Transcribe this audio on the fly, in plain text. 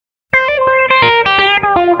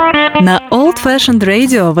На Old Fashioned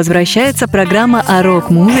Radio возвращается программа о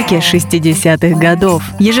рок-музыке 60-х годов.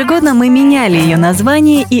 Ежегодно мы меняли ее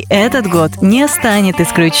название, и этот год не станет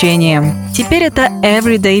исключением. Теперь это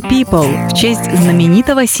Everyday People в честь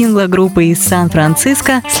знаменитого сингла группы из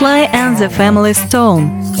Сан-Франциско Sly and the Family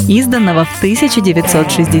Stone, изданного в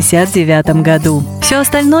 1969 году. Все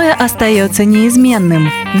остальное остается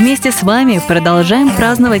неизменным. Вместе с вами продолжаем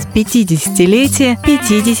праздновать 50-летие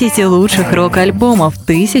 50 лучших рок-альбомов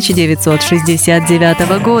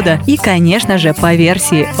 1969 года и, конечно же, по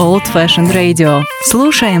версии Old Fashioned Radio.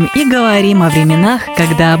 Слушаем и говорим о временах,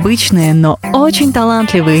 когда обычные, но очень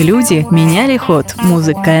талантливые люди меняли ход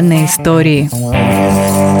музыкальной истории.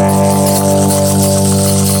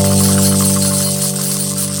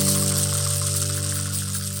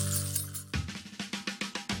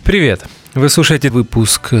 Привет! Вы слушаете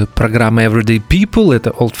выпуск программы Everyday People,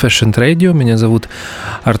 это Old Fashioned Radio, меня зовут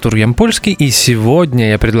Артур Ямпольский, и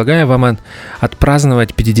сегодня я предлагаю вам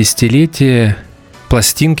отпраздновать 50-летие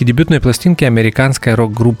дебютной пластинки американской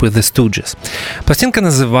рок-группы The Stooges. Пластинка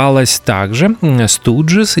называлась также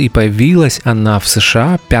Stooges, и появилась она в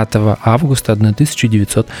США 5 августа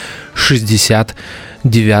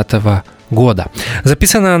 1969 года.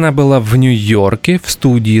 Записана она была в Нью-Йорке в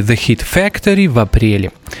студии The Hit Factory в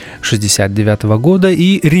апреле 1969 года,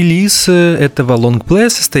 и релиз этого лонгплея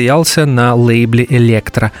состоялся на лейбле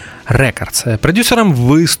Elektra Records. Продюсером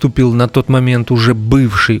выступил на тот момент уже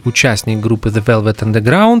бывший участник группы The Velvet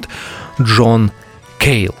Underground Джон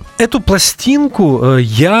Кейл. Эту пластинку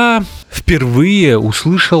я впервые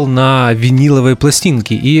услышал на виниловой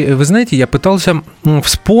пластинке. И вы знаете, я пытался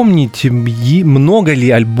вспомнить, много ли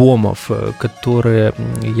альбомов, которые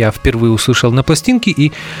я впервые услышал на пластинке.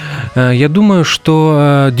 И я думаю,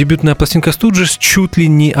 что дебютная пластинка Stooges чуть ли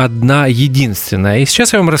не одна единственная. И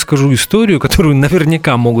сейчас я вам расскажу историю, которую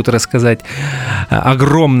наверняка могут рассказать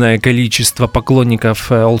огромное количество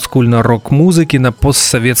поклонников олдскульной рок-музыки на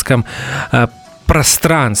постсоветском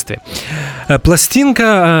пространстве.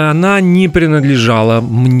 Пластинка, она не принадлежала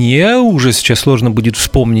мне, уже сейчас сложно будет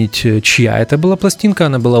вспомнить, чья это была пластинка,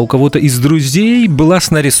 она была у кого-то из друзей, была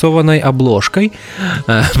с нарисованной обложкой,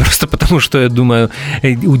 просто потому что, я думаю,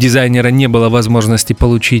 у дизайнера не было возможности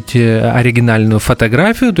получить оригинальную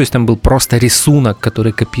фотографию, то есть там был просто рисунок,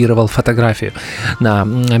 который копировал фотографию на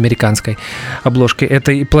американской обложке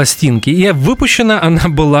этой пластинки. И выпущена она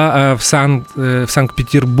была в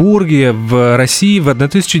Санкт-Петербурге, в России, в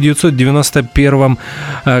 1991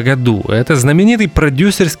 году. Это знаменитый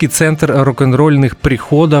продюсерский центр рок-н-ролльных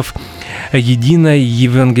приходов Единой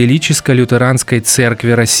Евангелическо-Лютеранской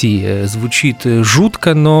Церкви России. Звучит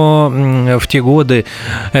жутко, но в те годы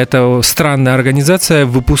эта странная организация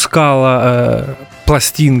выпускала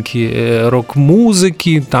пластинки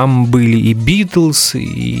рок-музыки, там были и Битлз,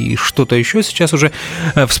 и что-то еще сейчас уже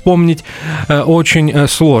вспомнить очень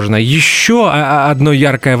сложно. Еще одно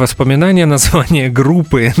яркое воспоминание, название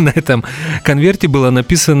группы на этом конверте было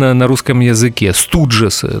написано на русском языке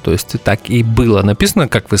Stooges, то есть так и было написано,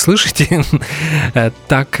 как вы слышите,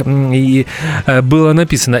 так и было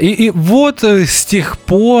написано. И вот с тех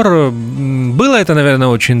пор, было это, наверное,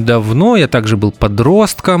 очень давно, я также был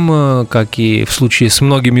подростком, как и в случае с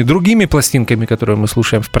многими другими пластинками, которые мы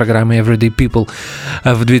слушаем в программе Everyday People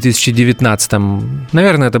в 2019-м.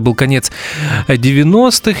 Наверное, это был конец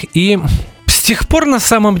 90-х, и с тех пор, на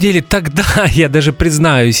самом деле, тогда, я даже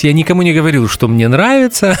признаюсь, я никому не говорил, что мне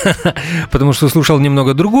нравится, потому что слушал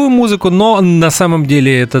немного другую музыку, но на самом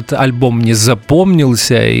деле этот альбом мне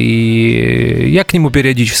запомнился, и я к нему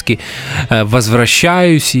периодически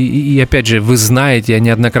возвращаюсь, и опять же, вы знаете, я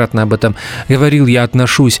неоднократно об этом говорил, я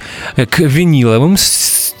отношусь к виниловым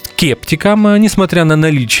скептикам, несмотря на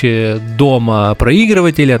наличие дома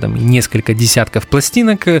проигрывателя, там несколько десятков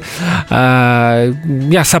пластинок, я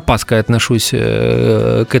с опаской отношусь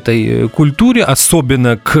к этой культуре,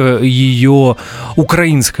 особенно к ее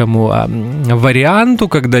украинскому варианту,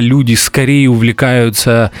 когда люди скорее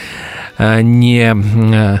увлекаются не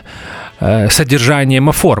содержанием,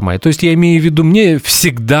 а формой. То есть я имею в виду, мне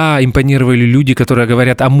всегда импонировали люди, которые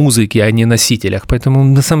говорят о музыке, а не носителях. Поэтому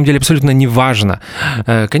на самом деле абсолютно не важно.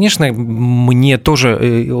 Конечно, мне тоже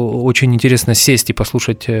очень интересно сесть и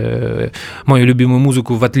послушать мою любимую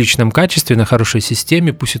музыку в отличном качестве, на хорошей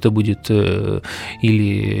системе. Пусть это будет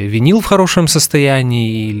или винил в хорошем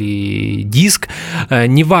состоянии, или диск.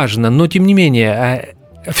 Неважно, но тем не менее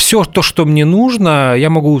все то, что мне нужно, я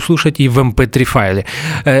могу услышать и в MP3 файле.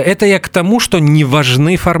 Это я к тому, что не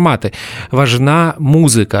важны форматы, важна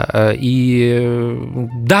музыка. И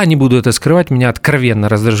да, не буду это скрывать, меня откровенно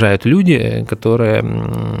раздражают люди, которые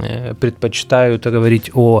предпочитают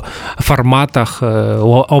говорить о форматах,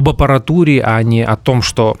 об аппаратуре, а не о том,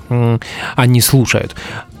 что они слушают.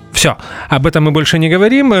 Все, об этом мы больше не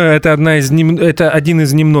говорим. Это один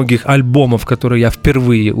из немногих альбомов, которые я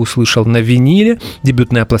впервые услышал на виниле.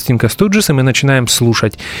 Дебютная пластинка Stooges, и мы начинаем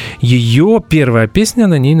слушать ее. Первая песня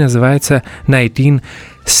на ней называется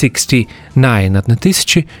 1969,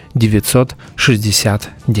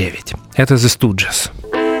 1969. Это The Stooges.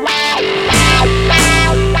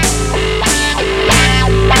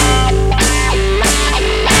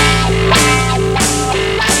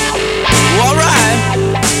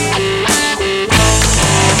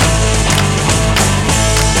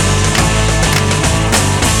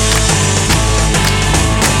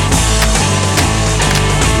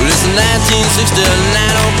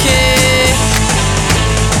 Okay.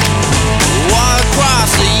 Walk across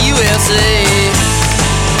the USA.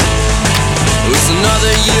 It's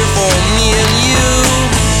another year for me and you.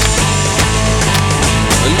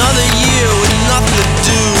 Another year with nothing to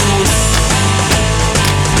do.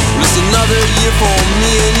 It's another year for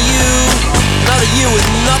me and you. Another year with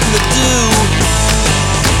nothing to do.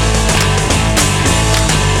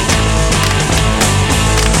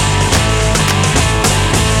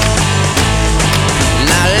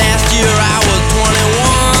 I was 21.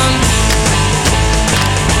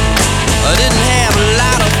 I didn't have a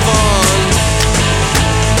lot of fun.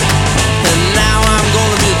 And now I'm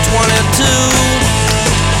gonna be 22.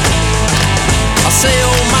 I say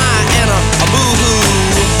oh my and a boo-hoo.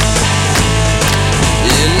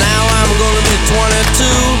 Yeah, now I'm gonna be 22.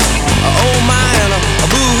 Oh my and a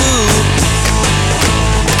boo-hoo.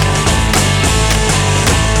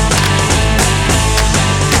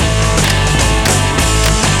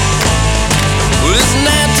 It's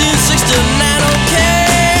 1969,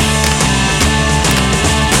 okay.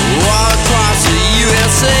 Walk across the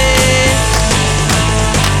USA.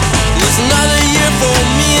 It's another year for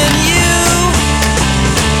me and you.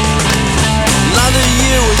 Another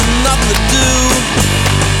year with nothing to do.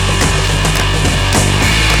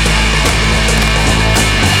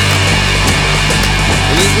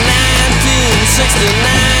 It's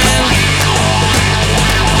 1969.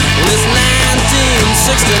 It's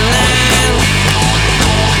 1969.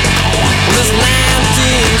 It's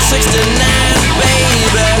 1969,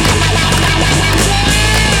 baby.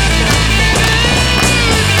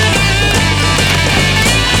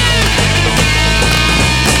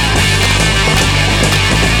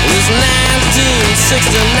 It's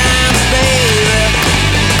 1969, baby.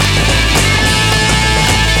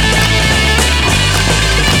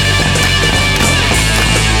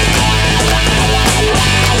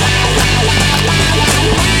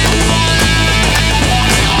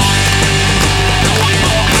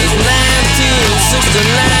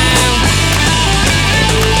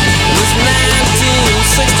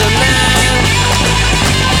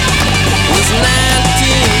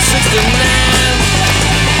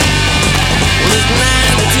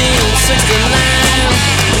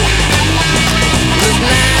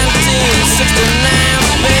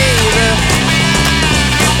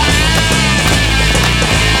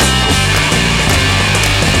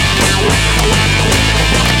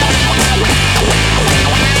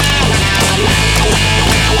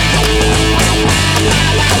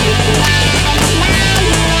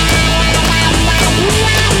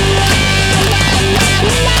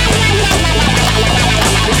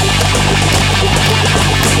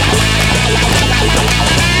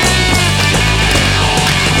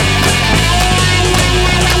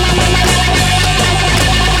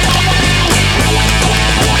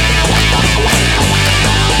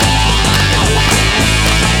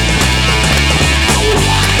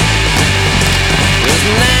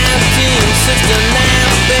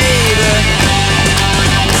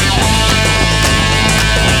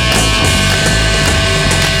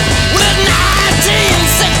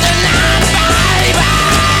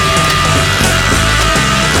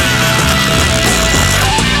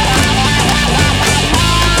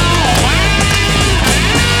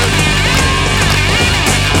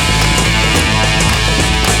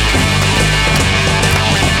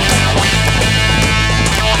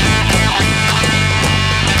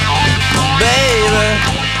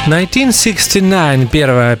 «1969» —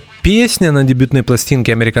 первая песня на дебютной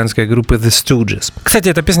пластинке американской группы The Stooges. Кстати,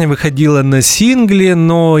 эта песня выходила на сингле,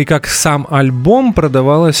 но и как сам альбом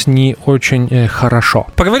продавалась не очень хорошо.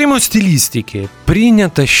 Поговорим о стилистике.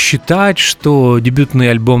 Принято считать, что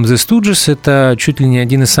дебютный альбом The Stooges — это чуть ли не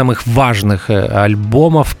один из самых важных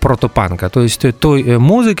альбомов протопанка, то есть той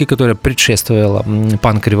музыки, которая предшествовала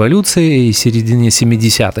панк-революции и середине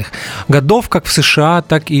 70-х годов, как в США,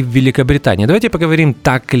 так и в Великобритании. Давайте поговорим,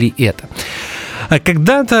 так ли это.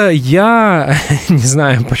 Когда-то я, не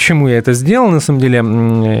знаю, почему я это сделал, на самом деле,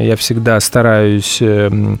 я всегда стараюсь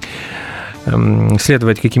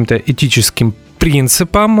следовать каким-то этическим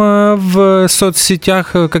принципам в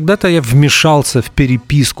соцсетях. Когда-то я вмешался в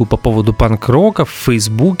переписку по поводу панк-рока в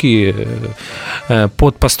Фейсбуке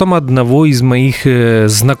под постом одного из моих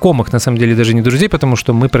знакомых, на самом деле даже не друзей, потому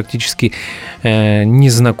что мы практически не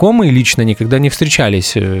знакомы, лично никогда не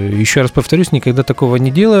встречались. Еще раз повторюсь, никогда такого не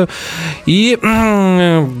делаю. И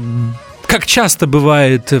как часто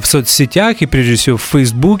бывает в соцсетях, и прежде всего в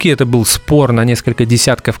Фейсбуке, это был спор на несколько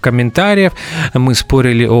десятков комментариев. Мы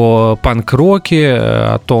спорили о панк-роке,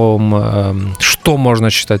 о том, что можно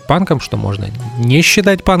считать панком, что можно не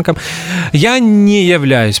считать панком. Я не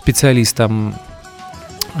являюсь специалистом.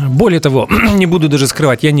 Более того, не буду даже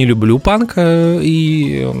скрывать, я не люблю панк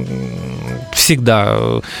и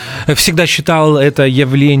всегда считал это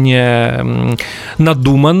явление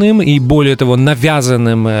надуманным и, более того,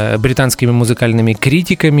 навязанным британскими музыкальными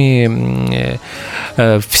критиками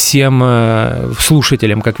всем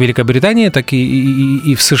слушателям, как в Великобритании, так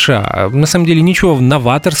и в США. На самом деле ничего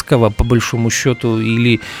новаторского, по большому счету,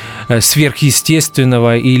 или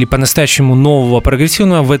сверхъестественного, или по-настоящему нового,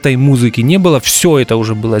 прогрессивного в этой музыке не было. Все это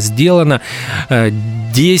уже было сделано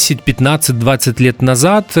 10, 15, 20 лет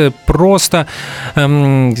назад. Просто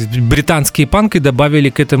британские панки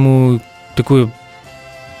добавили к этому такую,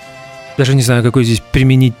 даже не знаю, какой здесь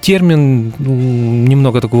применить термин,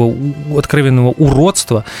 немного такого откровенного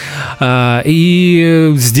уродства,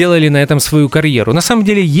 и сделали на этом свою карьеру. На самом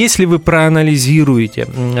деле, если вы проанализируете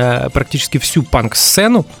практически всю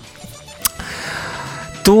панк-сцену,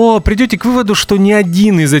 то придете к выводу, что ни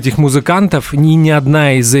один из этих музыкантов, ни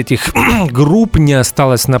одна из этих групп не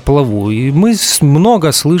осталась на плаву. И мы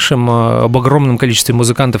много слышим об огромном количестве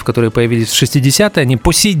музыкантов, которые появились в 60-е. Они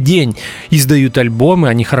по сей день издают альбомы,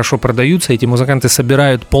 они хорошо продаются, эти музыканты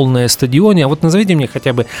собирают полные стадионы. А вот назовите мне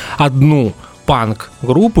хотя бы одну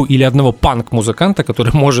панк-группу или одного панк-музыканта,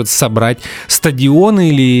 который может собрать стадионы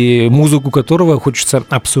или музыку которого хочется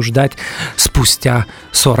обсуждать спустя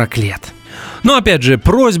 40 лет. Но, опять же,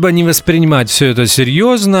 просьба не воспринимать все это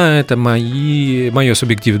серьезно. Это мое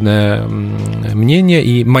субъективное мнение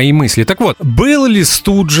и мои мысли. Так вот, был ли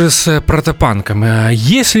Stooges протопанком?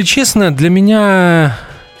 Если честно, для меня...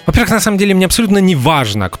 Во-первых, на самом деле, мне абсолютно не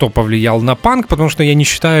важно, кто повлиял на панк, потому что я не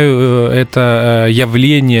считаю это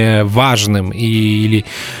явление важным или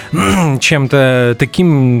чем-то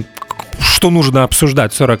таким, что нужно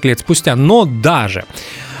обсуждать 40 лет спустя. Но даже...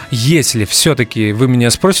 Если все-таки вы меня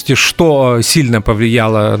спросите, что сильно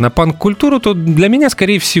повлияло на панк-культуру, то для меня,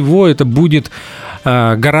 скорее всего, это будет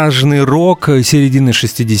гаражный рок середины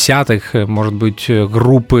 60-х, может быть,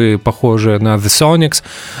 группы, похожие на The Sonics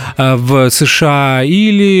в США,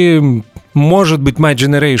 или... Может быть, My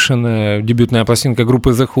Generation, дебютная пластинка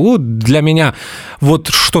группы The Who, для меня вот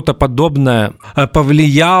что-то подобное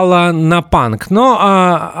повлияло на панк. Но,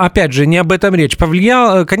 опять же, не об этом речь.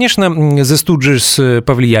 Конечно, The Stooges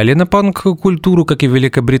повлияли на панк-культуру, как и в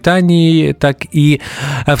Великобритании, так и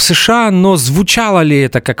в США, но звучало ли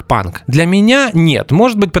это как панк? Для меня нет.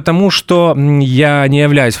 Может быть, потому что я не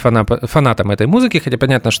являюсь фанатом этой музыки, хотя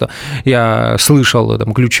понятно, что я слышал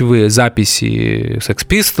там ключевые записи Sex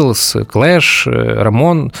Pistols, Clash,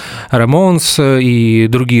 Ramones и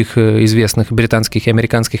других известных британских и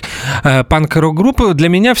американских панк-рок-групп. Для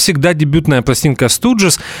меня всегда дебютная пластинка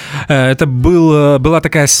Stooges. Это была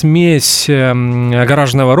такая смесь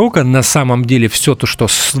гаражного рока. На самом деле все то, что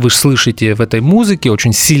вы слышите в этой музыке,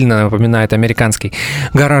 очень сильно напоминает американский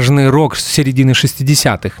гаражный рок с середины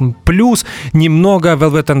 60-х. Плюс немного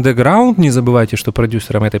Velvet Underground. Не забывайте, что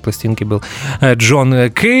продюсером этой пластинки был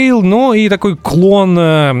Джон Кейл. Ну и такой клон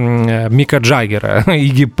Мика Джаггера,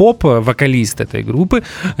 Игги Поп, вокалист этой группы,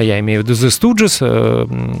 я имею в виду The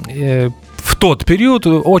Stooges. в тот период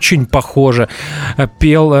очень похоже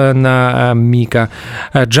пел на Мика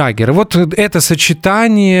Джаггера. Вот это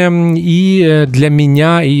сочетание и для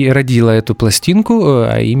меня и родило эту пластинку,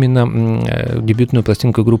 а именно дебютную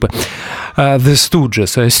пластинку группы The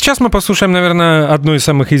Stooges. Сейчас мы послушаем, наверное, одно из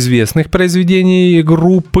самых известных произведений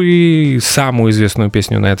группы, самую известную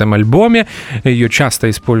песню на этом альбоме. Ее часто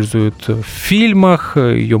используют в фильмах,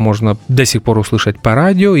 ее можно до сих пор услышать по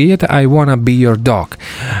радио, и это I Wanna Be Your Dog.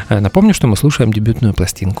 Напомню, что мы слушаем дебютную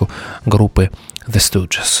пластинку группы The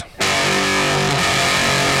Stooges.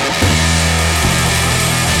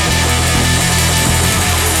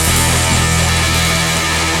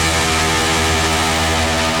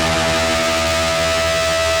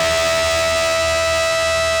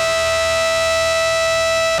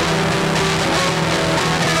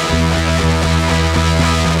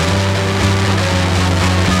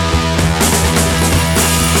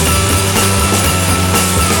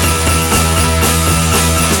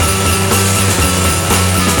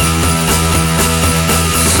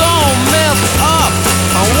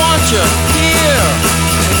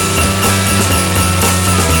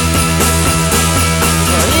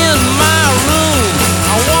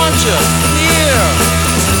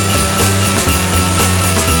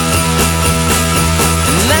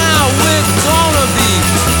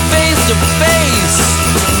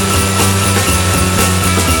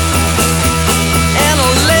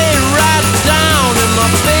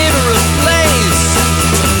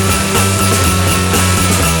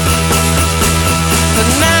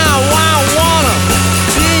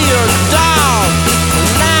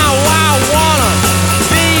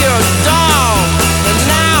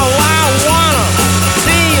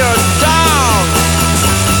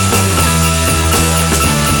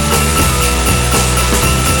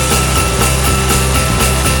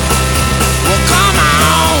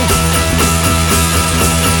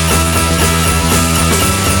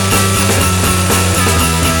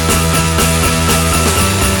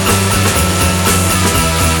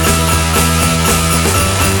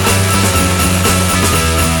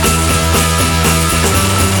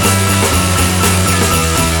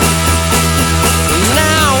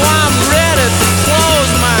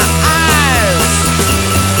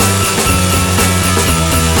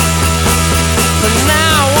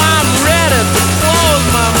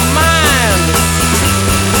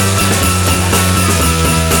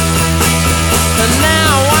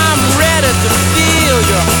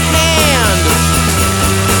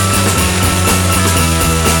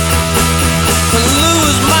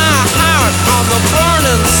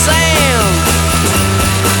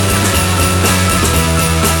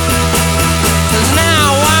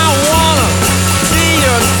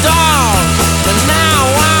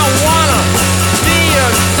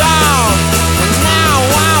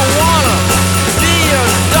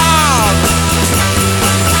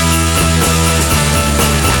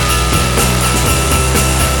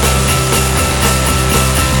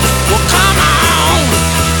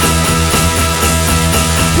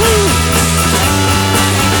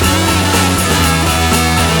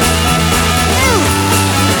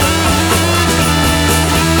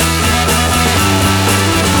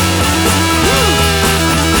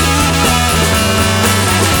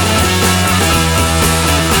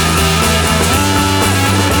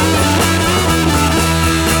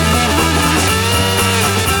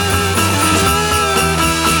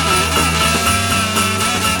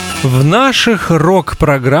 В наших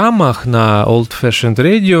рок-программах на Old Fashioned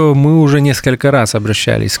Radio мы уже несколько раз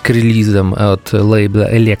обращались к релизам от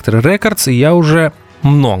лейбла Elektra Records, и я уже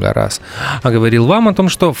много раз говорил вам о том,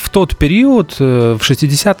 что в тот период, в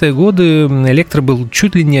 60-е годы, Elektra был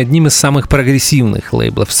чуть ли не одним из самых прогрессивных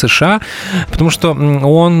лейблов США, потому что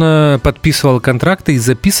он подписывал контракты и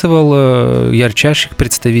записывал ярчайших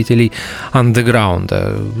представителей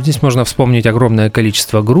андеграунда. Здесь можно вспомнить огромное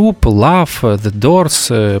количество групп: Love, The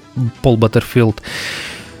Doors, Paul Butterfield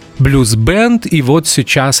Blues Band, и вот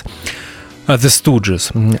сейчас The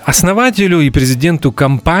Stooges. Основателю и президенту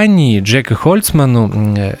компании Джеку Хольцману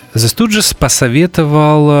The Stooges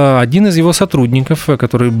посоветовал один из его сотрудников,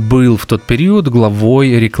 который был в тот период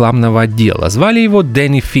главой рекламного отдела. Звали его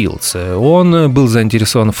Дэнни Филдс. Он был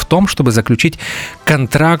заинтересован в том, чтобы заключить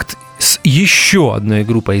контракт с еще одной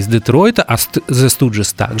группой из Детройта, а The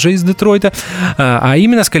Stooges также из Детройта, а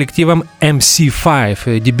именно с коллективом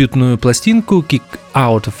MC5. Дебютную пластинку Kick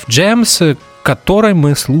Out of Jams, которой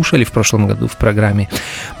мы слушали в прошлом году в программе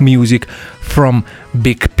Music from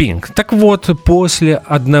Big Pink. Так вот, после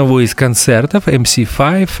одного из концертов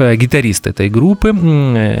MC5, гитарист этой группы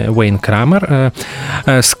Уэйн Крамер,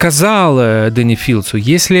 сказал Дэнни Филдсу: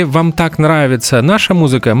 если вам так нравится наша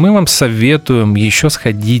музыка, мы вам советуем еще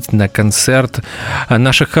сходить на концерт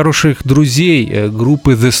наших хороших друзей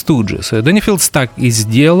группы The Stooges. Дэнни Филдс так и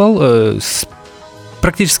сделал,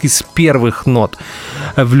 практически с первых нот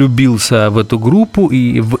влюбился в эту группу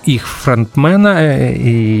и в их фронтмена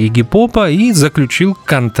Игги Попа и заключил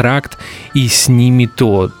контракт и с ними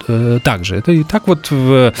также. Это и так вот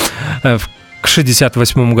в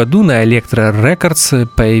 1968 году на Elektra Records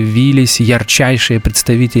появились ярчайшие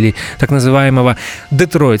представители так называемого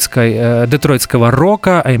детройтского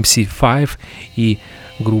рока MC5 и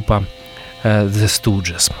группа The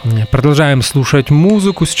Stooges. Продолжаем слушать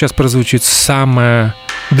музыку. Сейчас прозвучит самое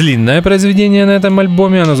длинное произведение на этом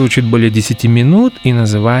альбоме. Оно звучит более 10 минут и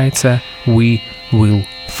называется We Will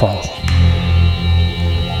Fall.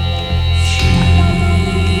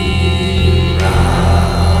 Ram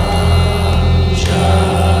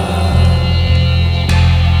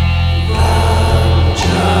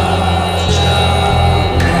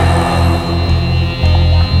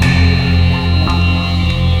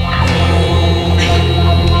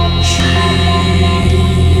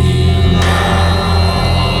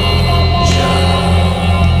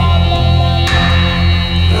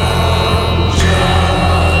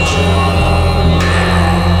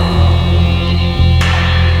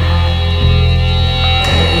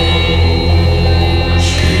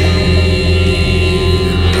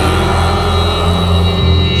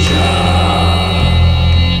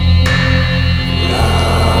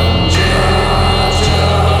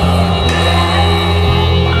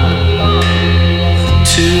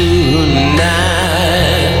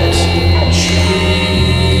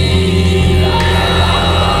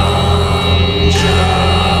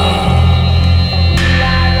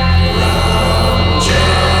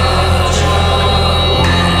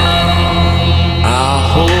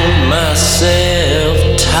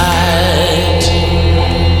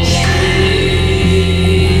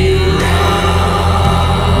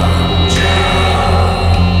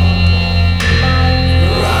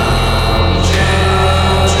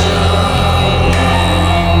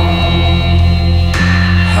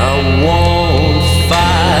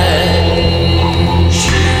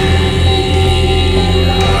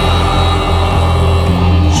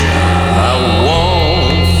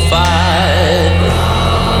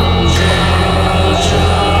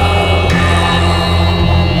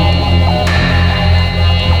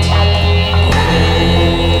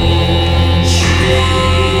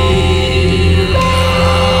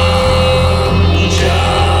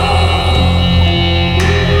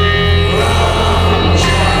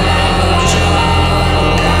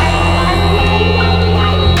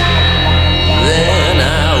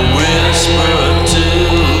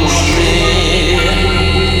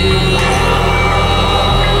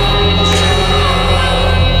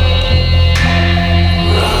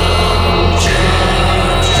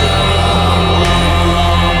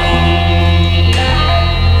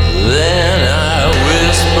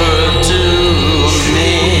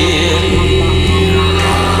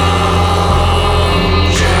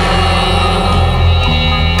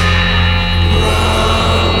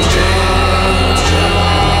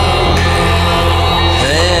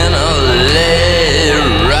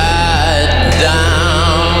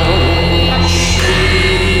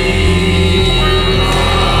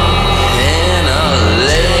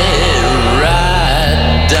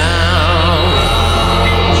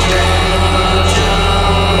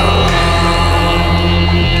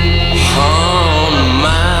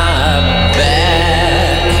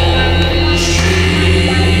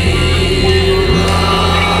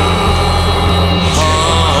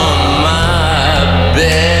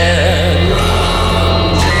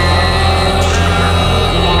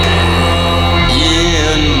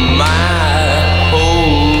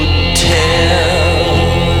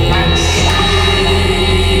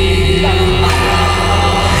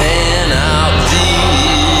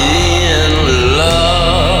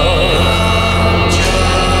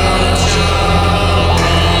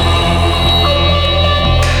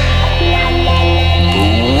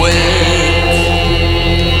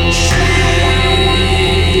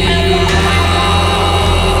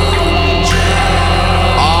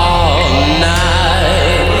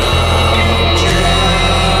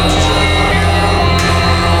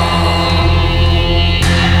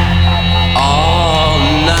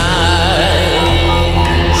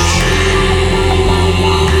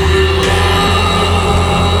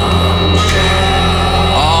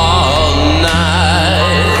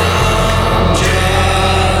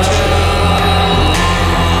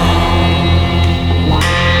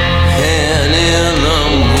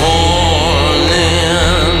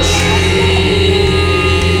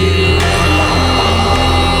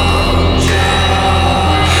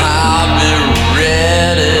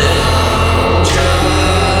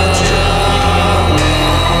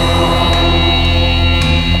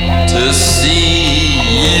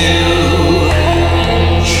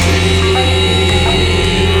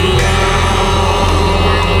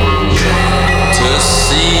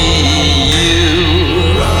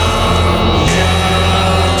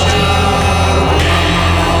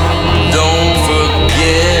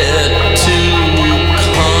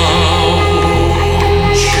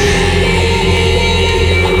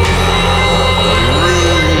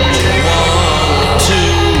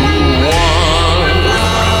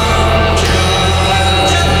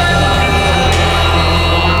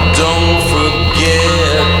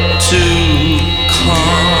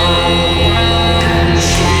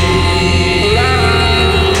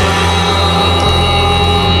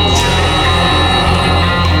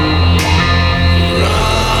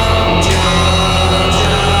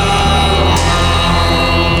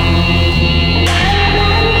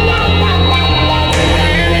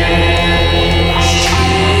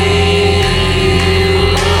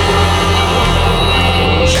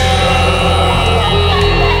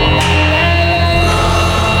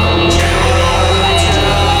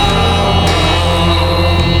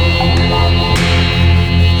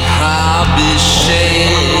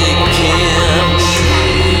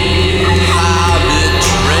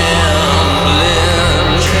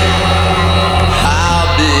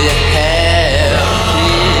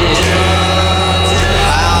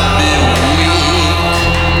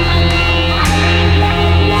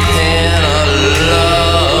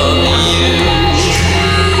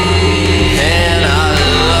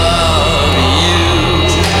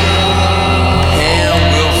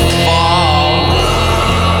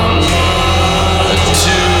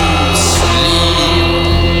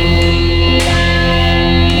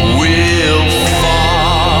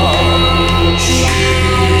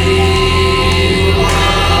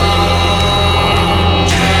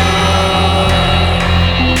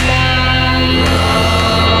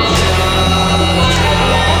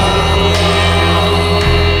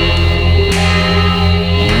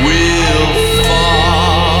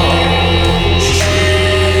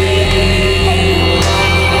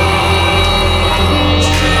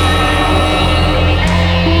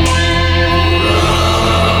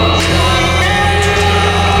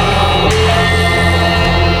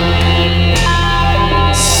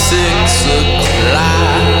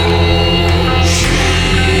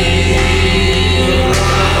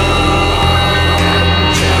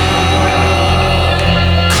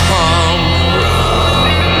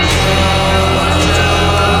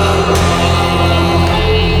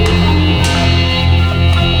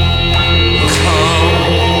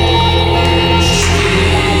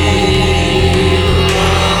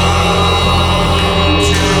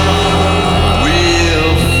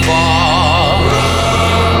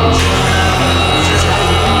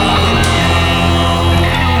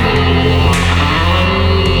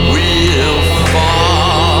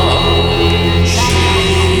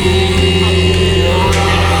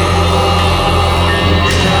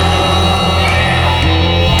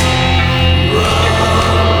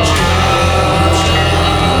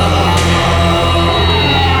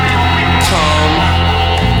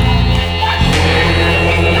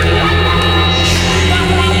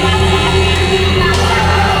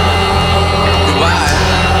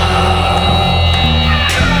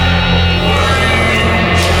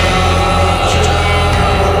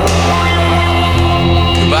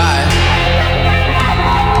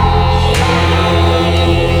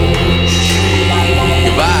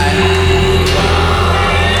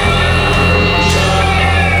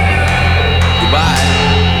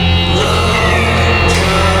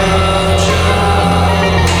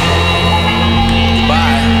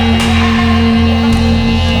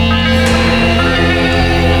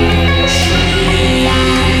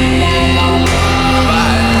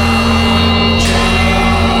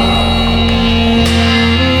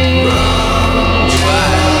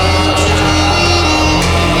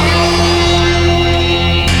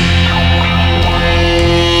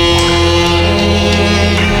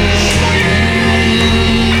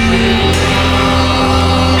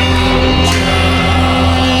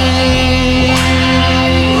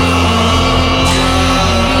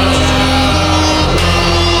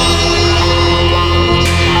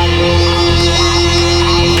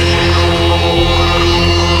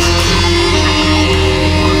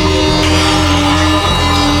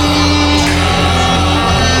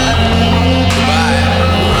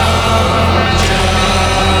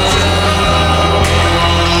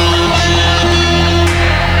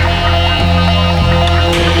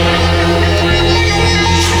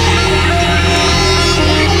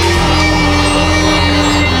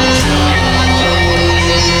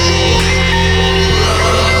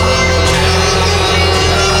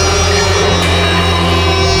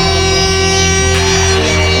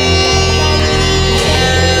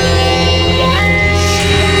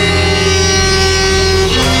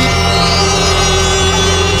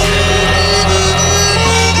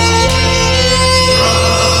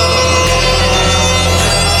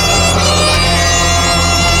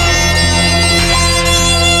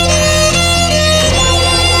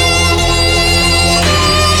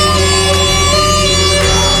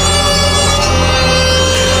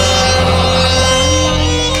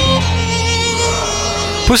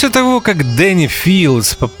После того, как Дэнни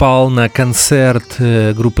Филдс попал на концерт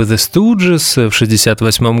группы The Stooges в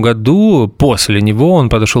 1968 году, после него он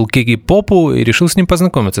подошел к Игги Попу и решил с ним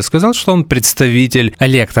познакомиться. Сказал, что он представитель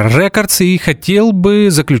Elektra Records и хотел бы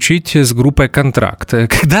заключить с группой контракт.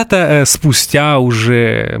 Когда-то спустя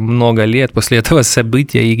уже много лет после этого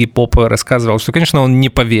события Игги Поп рассказывал, что, конечно, он не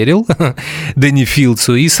поверил Дэнни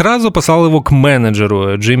Филдсу и сразу послал его к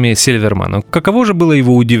менеджеру Джимми Сильверману. Каково же было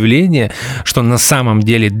его удивление, что на самом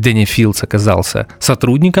деле Дэнни Филдс оказался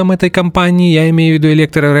сотрудником этой компании, я имею в виду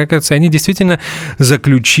Elektra Records, и они действительно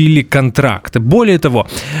заключили контракт. Более того,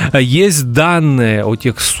 есть данные о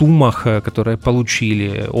тех суммах, которые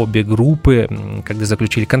получили обе группы, когда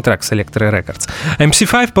заключили контракт с Elektra Records.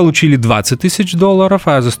 MC5 получили $20 тысяч, а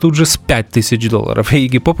The Stooges $5 тысяч. И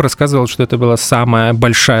Игги Поп рассказывал, что это была самая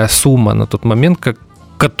большая сумма на тот момент,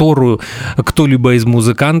 которую кто-либо из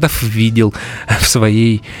музыкантов видел в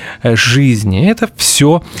своей жизни. Это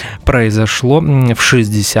все произошло в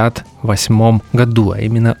 1968 году, а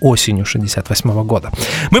именно осенью 1968 года.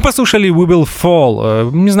 Мы послушали We Will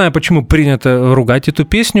Fall. Не знаю, почему принято ругать эту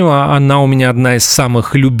песню, она у меня одна из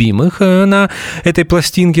самых любимых на этой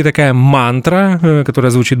пластинке, такая мантра,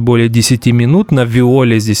 которая звучит более 10 минут. На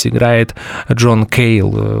виоле здесь играет Джон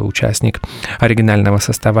Кейл, участник оригинального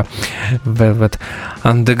состава Velvet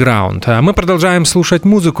Underground. А мы продолжаем слушать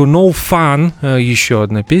музыку. No Fun, еще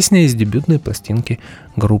одна песня из дебютной пластинки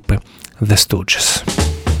группы The Stooges.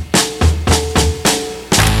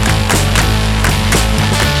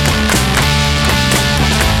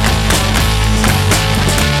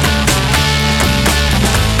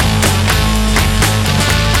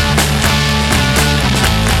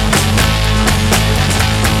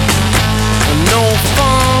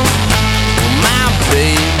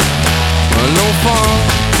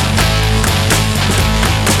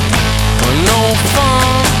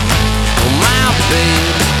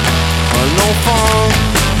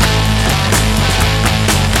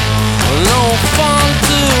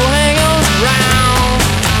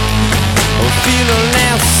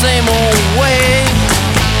 Same old way.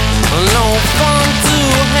 No fun to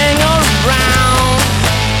hang around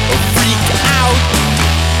or freak out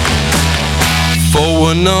for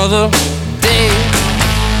another day.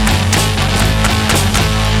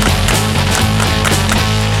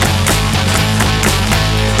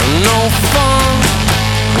 No fun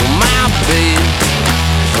for my babe.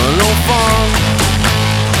 No fun.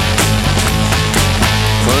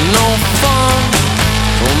 No fun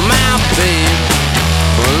for my babe.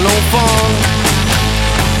 No fun.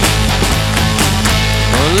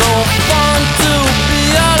 No fun to be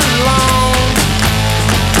alone,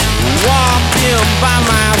 walking by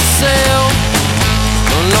myself.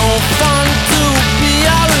 No fun to be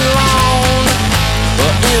alone,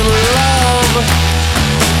 but in love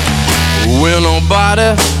with nobody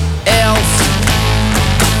else.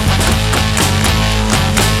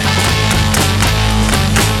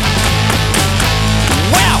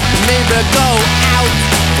 Well, maybe go out,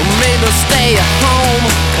 or maybe stay at home,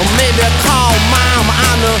 or maybe call mom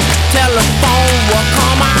on the telephone. Well,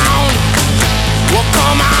 come on, well,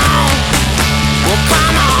 come on, well,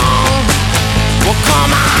 come on, well,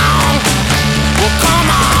 come on, well, come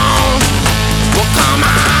on, well, come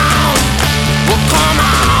on, well, come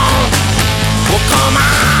on, well, come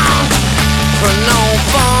on. No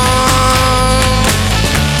fun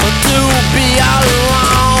to be alone.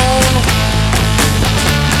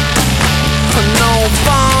 No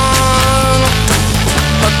fun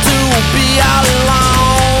to be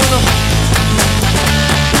alone.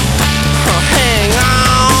 Hang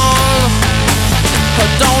on,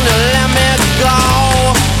 don't you let me go.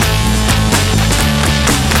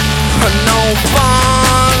 No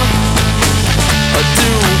fun to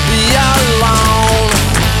be alone.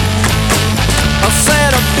 I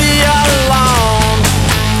said to be alone.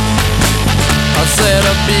 I said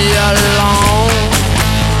to be alone.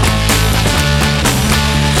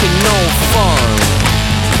 No fun.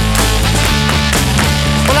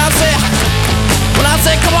 When I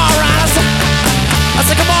say come on, Ryder, I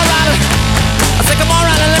say come on, Ryder, I say come on,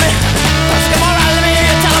 Ryder, let me hear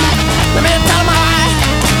you tell him, let me tell him how I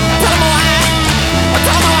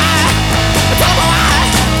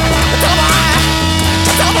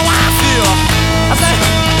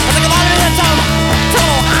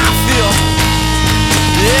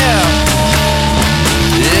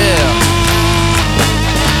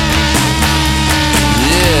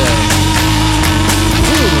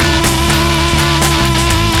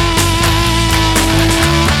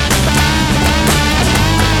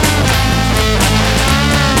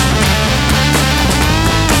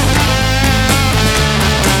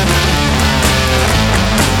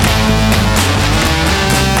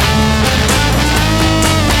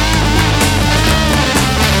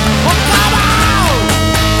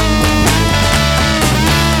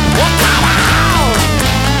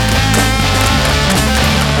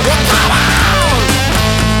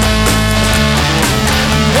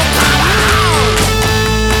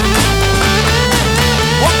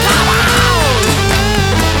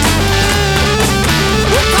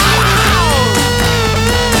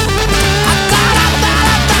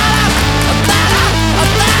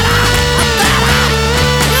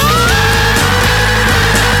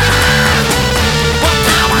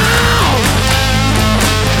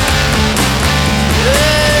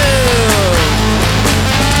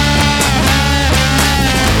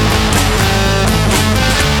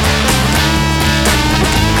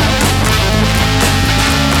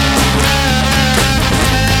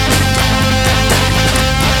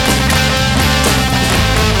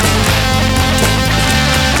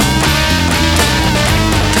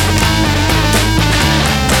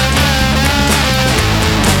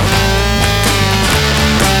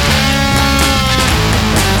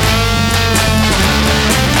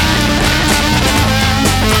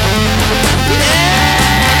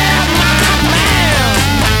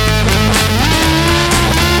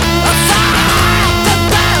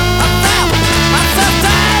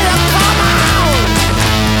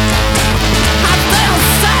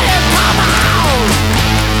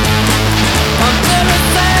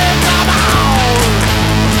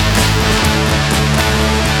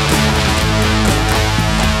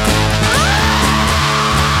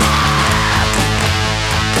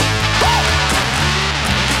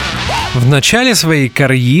В начале своей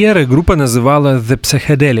карьеры группа называла The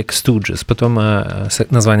Psychedelic Stooges, потом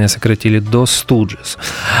название сократили до Stooges.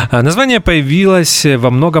 Название появилось во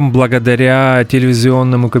многом благодаря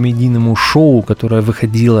телевизионному комедийному шоу, которое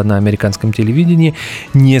выходило на американском телевидении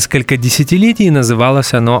несколько десятилетий, и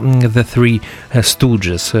называлось оно The Three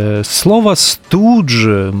Stooges. Слово «студж»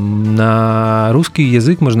 на русский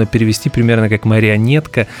язык можно перевести примерно как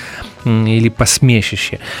 «марионетка» или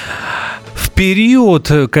 «посмешище». В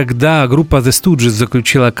период, когда группа The Stooges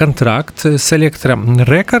заключила контракт с Elektra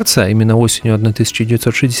Records, а именно осенью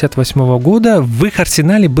 1968 года, в их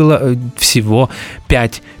арсенале было всего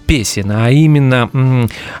 5 песен, а именно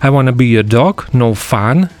I Wanna Be Your Dog, No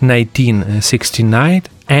Fun, 1969,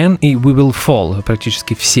 Anne и We Will Fall.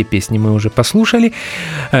 Практически все песни мы уже послушали.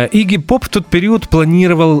 Игги Поп в тот период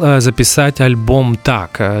планировал записать альбом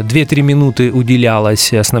так. 2-3 минуты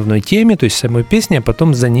уделялось основной теме, то есть самой песне, а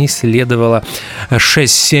потом за ней следовало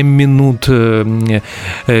 6-7 минут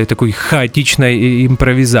такой хаотичной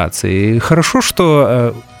импровизации. Хорошо,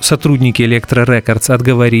 что сотрудники Elektra Records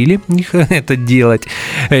отговорили их это делать.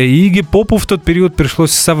 Игги Попу в тот период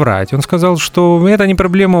пришлось соврать. Он сказал, что это не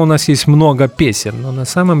проблема, у нас есть много песен. Но на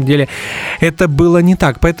самом деле это было не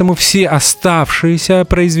так. Поэтому все оставшиеся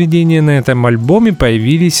произведения на этом альбоме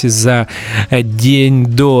появились за день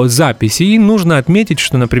до записи. И нужно отметить,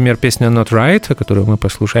 что, например, песня Not Right, которую мы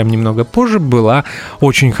послушаем немного позже, была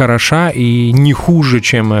очень хороша и не хуже,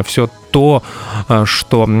 чем все то,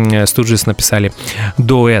 что Stooges написали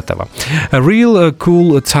до этого. Real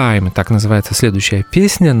Cool Time, так называется следующая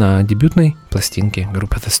песня на дебютной пластинке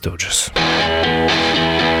группы The Stooges.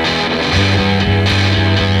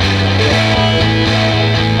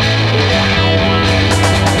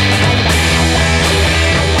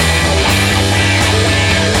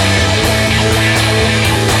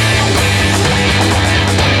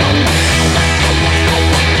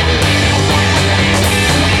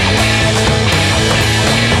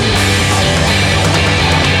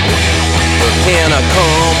 Can I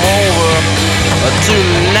come over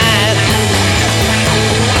tonight?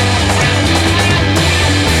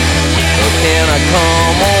 Can I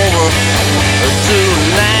come over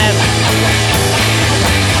tonight?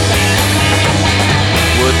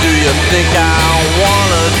 What do you think I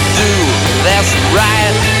wanna do? That's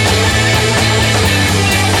right.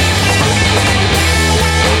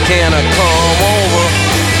 Can I come over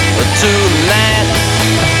tonight?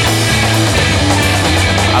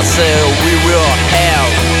 I said we will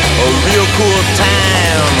have a real cool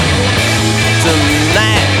time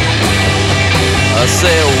tonight. I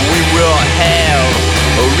said we will have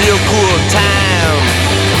a real cool time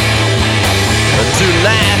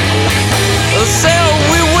tonight. I said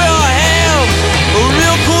we will have a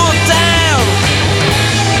real cool time.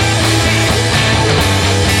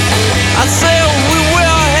 I said we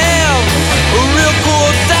will have a real cool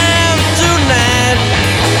time tonight.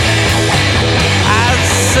 I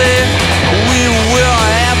said we will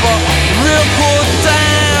have a real cool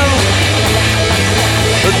time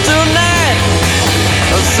tonight.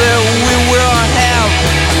 I said we will have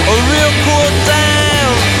a real cool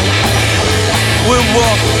time. We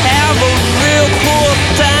will have a real cool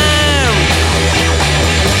time.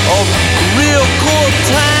 A real cool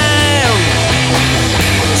time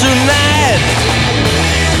tonight.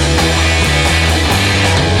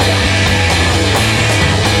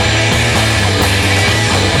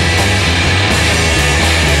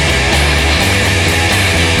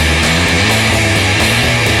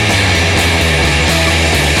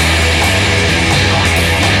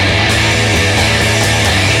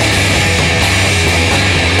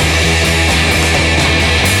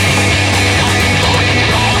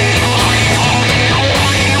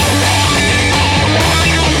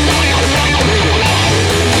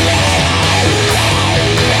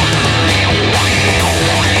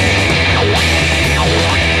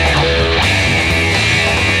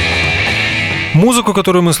 Музыку,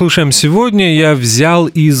 которую мы слушаем сегодня, я взял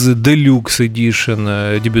из Deluxe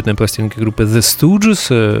Edition дебютной пластинки группы The Stooges.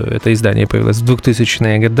 Это издание появилось в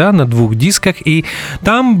 2000-е годы на 2 дисках, и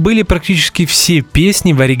там были практически все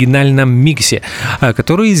песни в оригинальном миксе,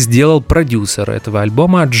 который сделал продюсер этого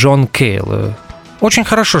альбома Джон Кейл. Очень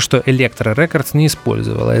хорошо, что Elektra Records не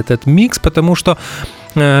использовала этот микс, потому что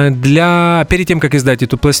перед тем, как издать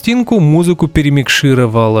эту пластинку, музыку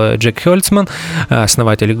перемикшировал Джек Хольцман,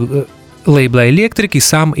 основатель лейбла Electric, и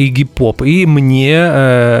сам Игги Поп. И мне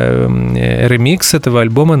ремикс этого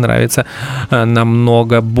альбома нравится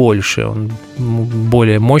намного больше. Он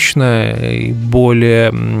более мощный и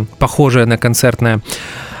более похожее на концертное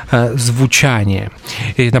звучание.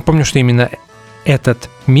 И напомню, что именно этот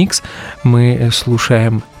микс мы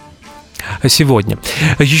слушаем сегодня.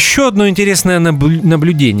 Еще одно интересное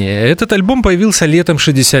наблюдение. Этот альбом появился летом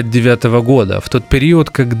 1969 года, в тот период,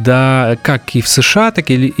 когда как и в США, так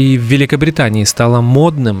и в Великобритании стало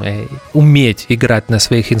модным уметь играть на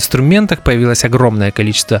своих инструментах. Появилось огромное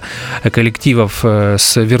количество коллективов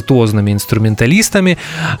с виртуозными инструменталистами.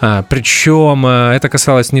 Причем это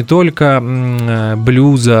касалось не только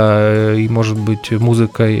блюза и, может быть,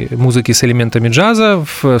 музыки с элементами джаза,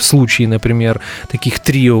 в случае, например, таких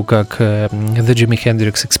трио, как The Jimi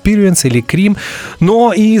Hendrix Experience или Cream,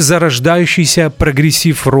 но и зарождающийся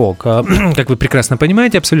прогрессив-рок. Как вы прекрасно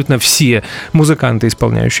понимаете, абсолютно все музыканты,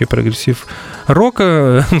 исполняющие прогрессив-рок,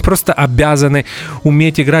 просто обязаны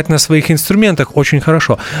уметь играть на своих инструментах очень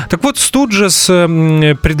хорошо. Так вот,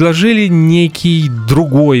 Stooges предложили некий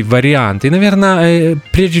другой вариант. И, наверное,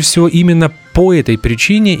 прежде всего именно по этой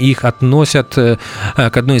причине их относят к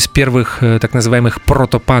одной из первых так называемых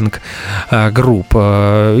протопанк групп.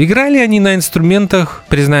 Играли они на инструментах,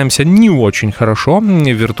 признаемся, не очень хорошо,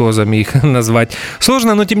 виртуозами их назвать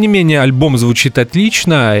сложно, но тем не менее альбом звучит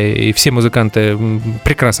отлично, и все музыканты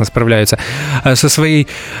прекрасно справляются со своей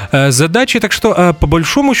задачей, так что по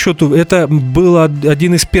большому счету это был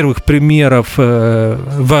один из первых примеров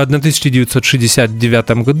в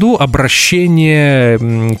 1969 году обращения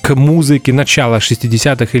к музыке начала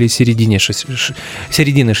 60-х или середины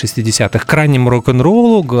 60-х, к раннему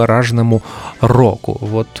рок-н-роллу, гаражному року.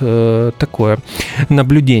 Вот такое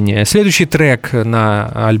наблюдение. Следующий трек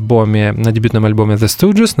на дебютном альбоме The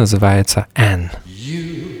Stooges называется «Anne».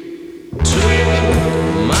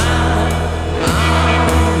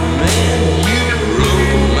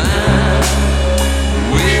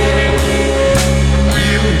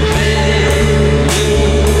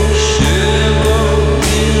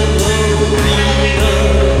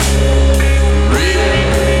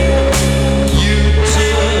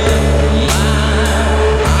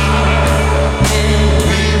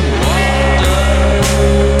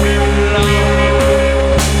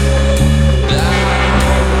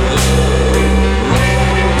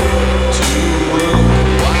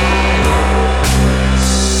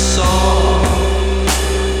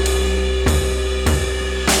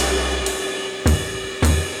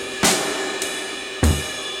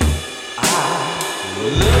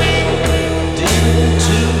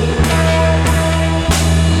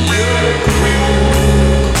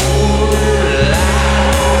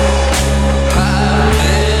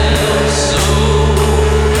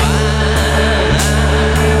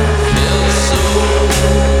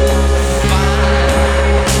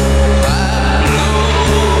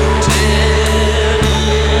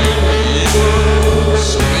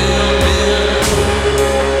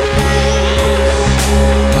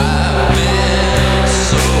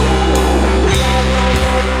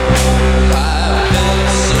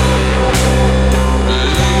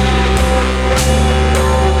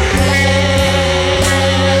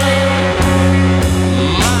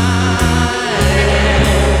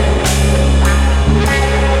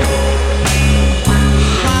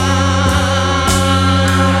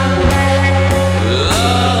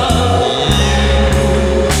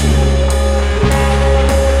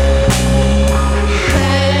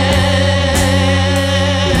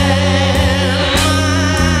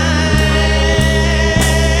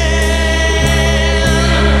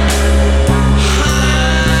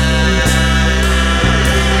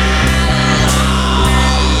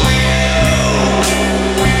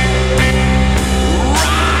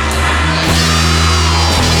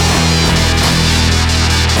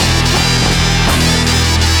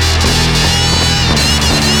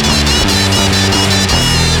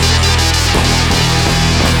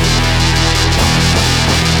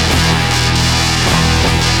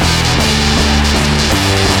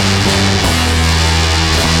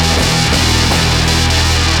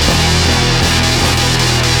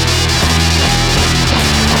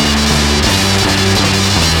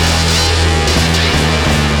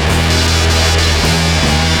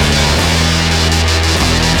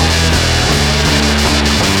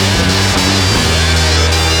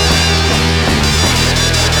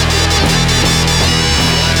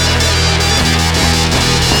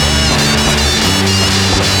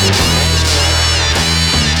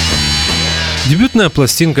 Дебютная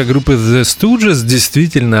пластинка группы The Stooges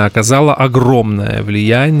действительно оказала огромное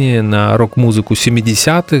влияние на рок-музыку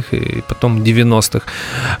 70-х и потом 90-х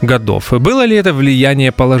годов. Было ли это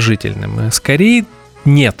влияние положительным? Скорее,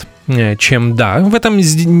 нет. чем да. В этом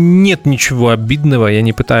нет ничего обидного, я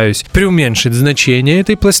не пытаюсь преуменьшить значение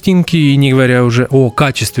этой пластинки, и не говоря уже о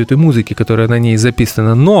качестве этой музыки, которая на ней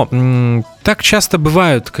записана. Но так часто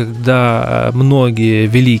бывает, когда многие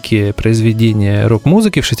великие произведения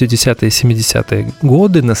рок-музыки в 60-е и 70-е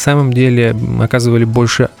годы на самом деле оказывали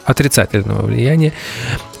больше отрицательного влияния,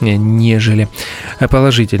 нежели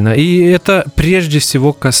положительно. И это прежде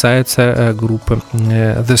всего касается группы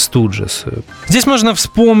The Stooges. Здесь можно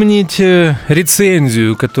вспомнить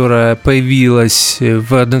рецензию, которая появилась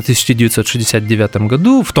в 1969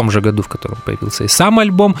 году, в том же году, в котором появился и сам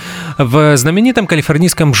альбом, в знаменитом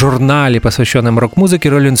калифорнийском журнале, посвященном рок-музыке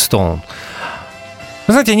Rolling Stone.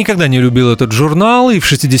 Знаете, я никогда не любил этот журнал, и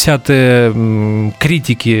в 60-е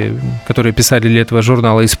критики, которые писали для этого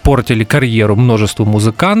журнала, испортили карьеру множеству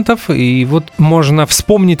музыкантов. И вот можно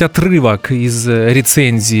вспомнить отрывок из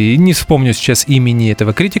рецензии. Не вспомню сейчас имени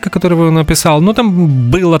этого критика, которого он написал, но там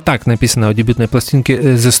было так написано о дебютной пластинке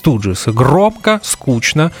The Stooges. Громко,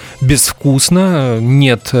 скучно, безвкусно,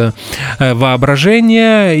 нет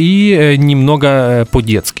воображения и немного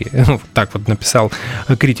по-детски. Так вот написал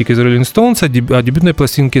критик из Rolling Stones о дебютной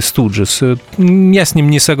пластинки Stooges. Я с ним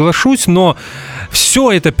не соглашусь, но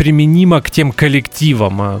все это применимо к тем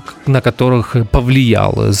коллективам, на которых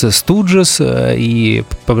повлиял The Stooges, и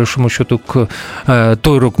по большому счету к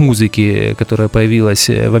той рок-музыке, которая появилась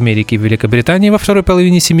в Америке и в Великобритании во второй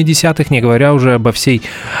половине 70-х, не говоря уже обо всей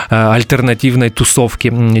альтернативной тусовке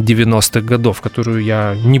 90-х годов, которую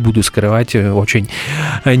я, не буду скрывать, очень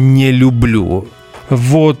не люблю.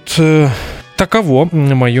 Вот... Таково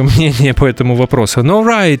мое мнение по этому вопросу. No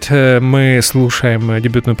Right, мы слушаем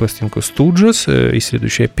дебютную пластинку Stooges, и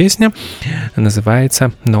следующая песня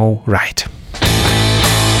называется No Right.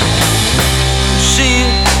 She,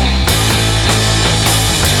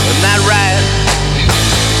 not right.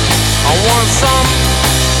 I want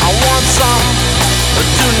some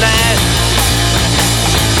tonight.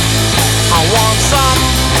 I want some,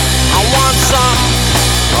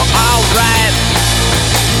 all right.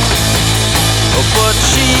 But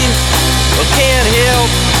she can't help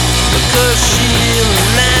because she's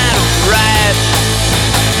not right.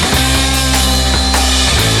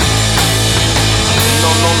 No,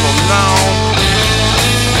 no, no, no.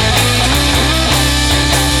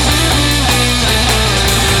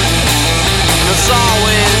 And it's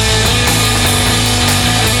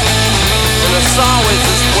always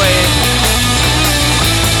this way.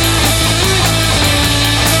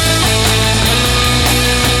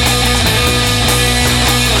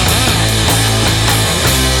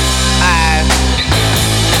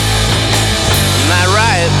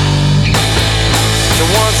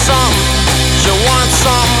 She wants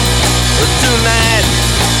some tonight.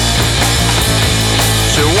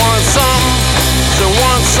 She wants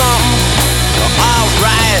some,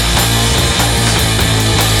 alright.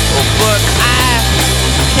 But I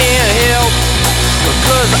can't help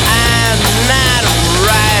because I'm not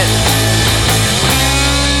right.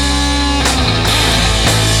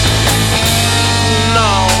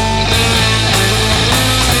 No.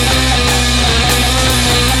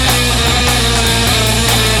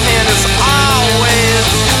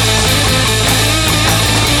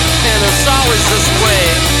 It's always this way.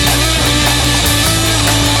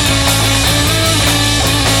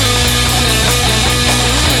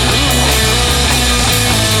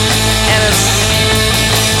 And it's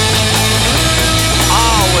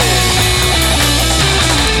always.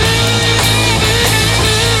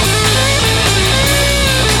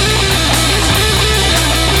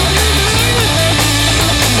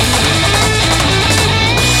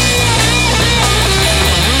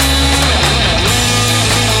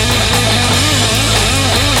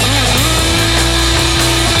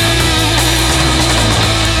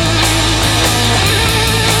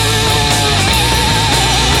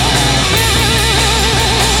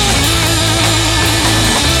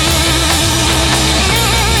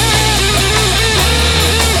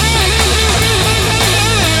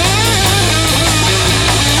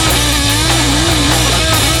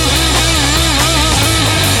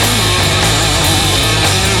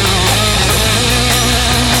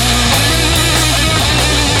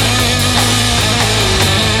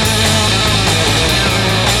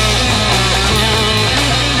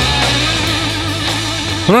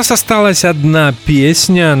 У нас осталась одна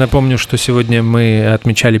песня. Напомню, что сегодня мы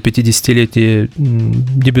отмечали 50-летие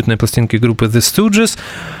дебютной пластинки группы The Stooges.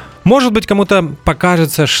 Может быть, кому-то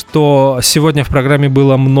покажется, что сегодня в программе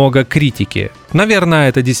было много критики. Наверное,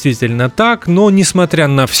 это действительно так, но несмотря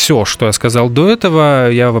на все, что я сказал до этого,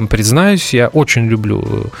 я вам признаюсь, я очень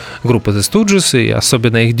люблю группу The Stooges, и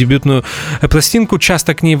особенно их дебютную пластинку,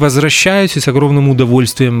 часто к ней возвращаюсь и с огромным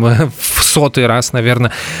удовольствием в 100-й раз,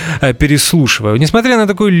 наверное, переслушиваю. Несмотря на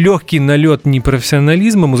такой легкий налет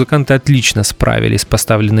непрофессионализма, музыканты отлично справились с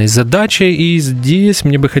поставленной задачей, и здесь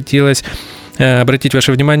мне бы хотелось обратить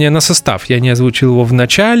ваше внимание на состав. Я не озвучил его в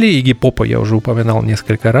начале. Игги Попа я уже упоминал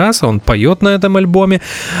несколько раз. Он поет на этом альбоме.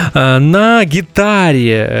 На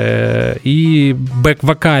гитаре и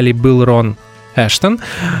бэк-вокале был Рон Эштон.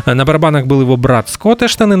 На барабанах был его брат Скотт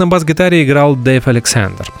Эштон. И на бас-гитаре играл Дэйв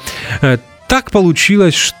Александр. Так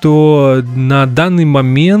получилось, что на данный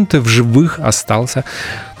момент в живых остался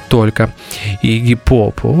только Игги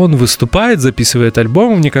Поп. Он выступает, записывает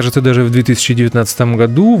альбом. Мне кажется, даже в 2019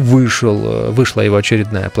 году вышла его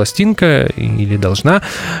очередная пластинка, или должна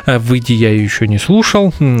выйти, я ее еще не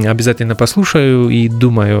слушал. Обязательно послушаю и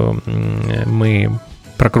думаю, мы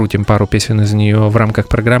прокрутим пару песен из нее в рамках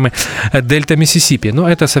программы «Дельта Миссисипи». Но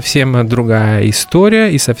это совсем другая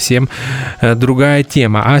история и совсем другая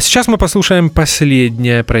тема. А сейчас мы послушаем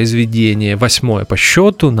последнее произведение, 8-е по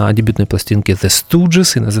счету, на дебютной пластинке The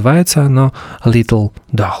Stooges, и называется оно «Little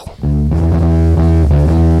Doll».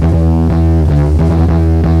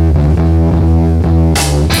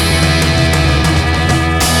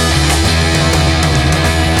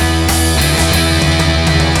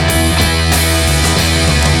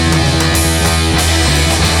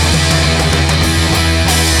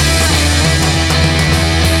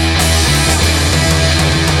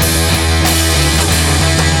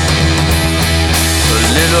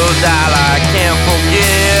 Doll I can't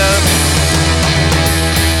forget,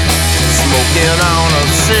 smoking on a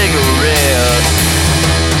cigarette.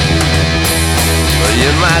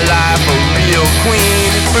 In my life a real queen,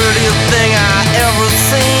 the prettiest thing I ever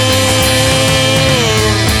seen.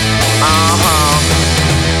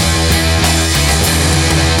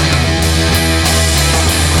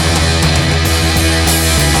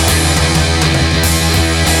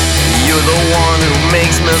 You're the one who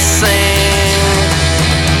makes me sing,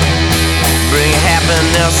 bring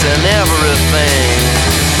happiness in everything.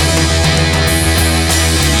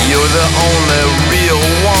 You're the only real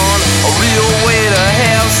one, a real way to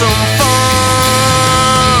have some fun.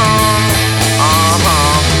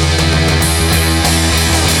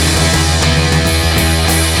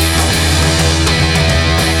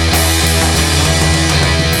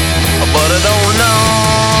 But I don't know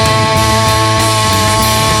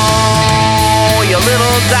your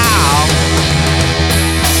little doll.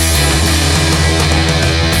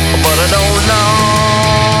 But I don't know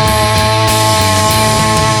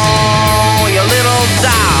your little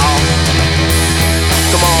doll.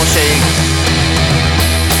 Come on, shake.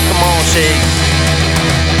 Come on, shake.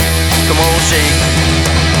 Come on, shake.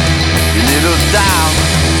 Your little doll.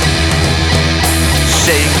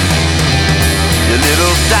 Shake. Your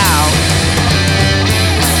little doll.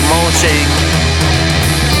 Come on, shake.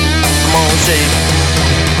 Come on, shake.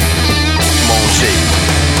 Come on, shake.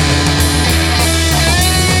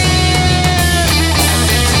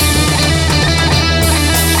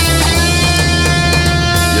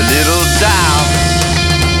 Little doll.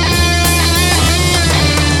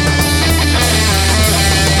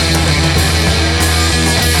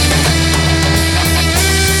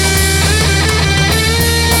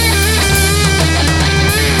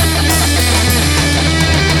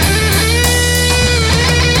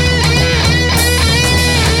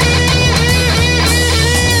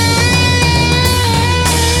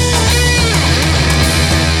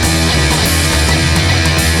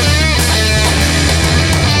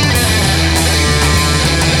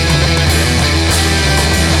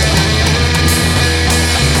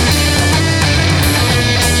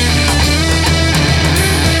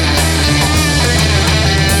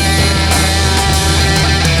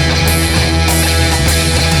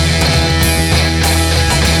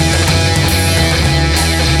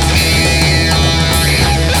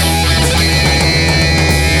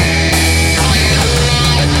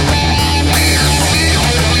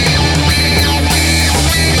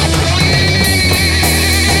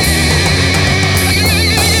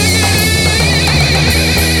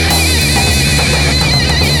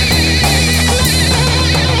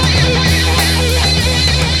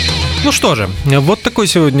 Ну что же, вот такой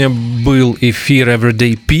сегодня был эфир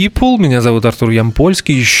Everyday People. Меня зовут Артур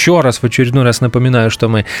Ямпольский. Еще раз, в очередной раз напоминаю, что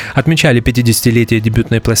мы отмечали 50-летие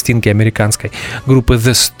дебютной пластинки американской группы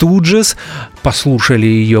The Stooges. Послушали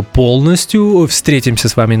ее полностью. Встретимся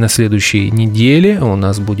с вами на следующей неделе. У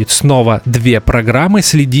нас будет снова 2 программы.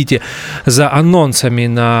 Следите за анонсами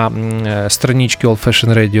на страничке Old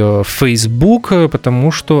Fashion Radio в Facebook,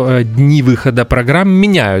 потому что дни выхода программ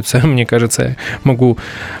меняются. Мне кажется, могу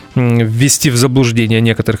ввести в заблуждение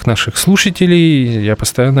некоторых наших слушателей. Я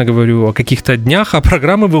постоянно говорю о каких-то днях, а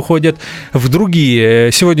программы выходят в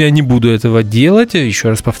другие. Сегодня я не буду этого делать. Еще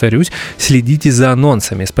раз повторюсь, следите за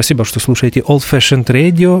анонсами. Спасибо, что слушаете Old Fashioned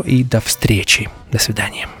Radio, и до встречи. До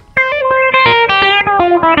свидания.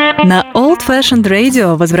 На Old Fashioned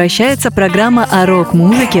Radio возвращается программа о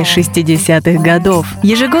рок-музыке 60-х годов.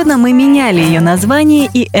 Ежегодно мы меняли ее название,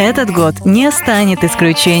 и этот год не станет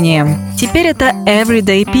исключением. Теперь это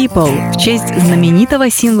Everyday People в честь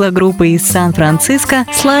знаменитого сингла группы из Сан-Франциско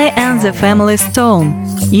Sly and the Family Stone,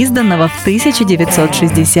 изданного в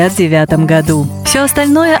 1969 году. Все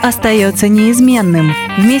остальное остается неизменным.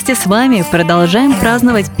 Вместе с вами продолжаем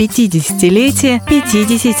праздновать 50-летие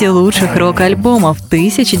 50 лучших рок-альбомов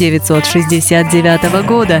 1969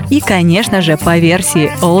 года и, конечно же, по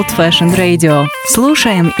версии Old Fashioned Radio.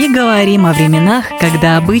 Слушаем и говорим о временах,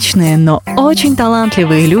 когда обычные, но очень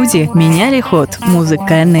талантливые люди меняли ход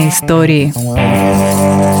музыкальной истории.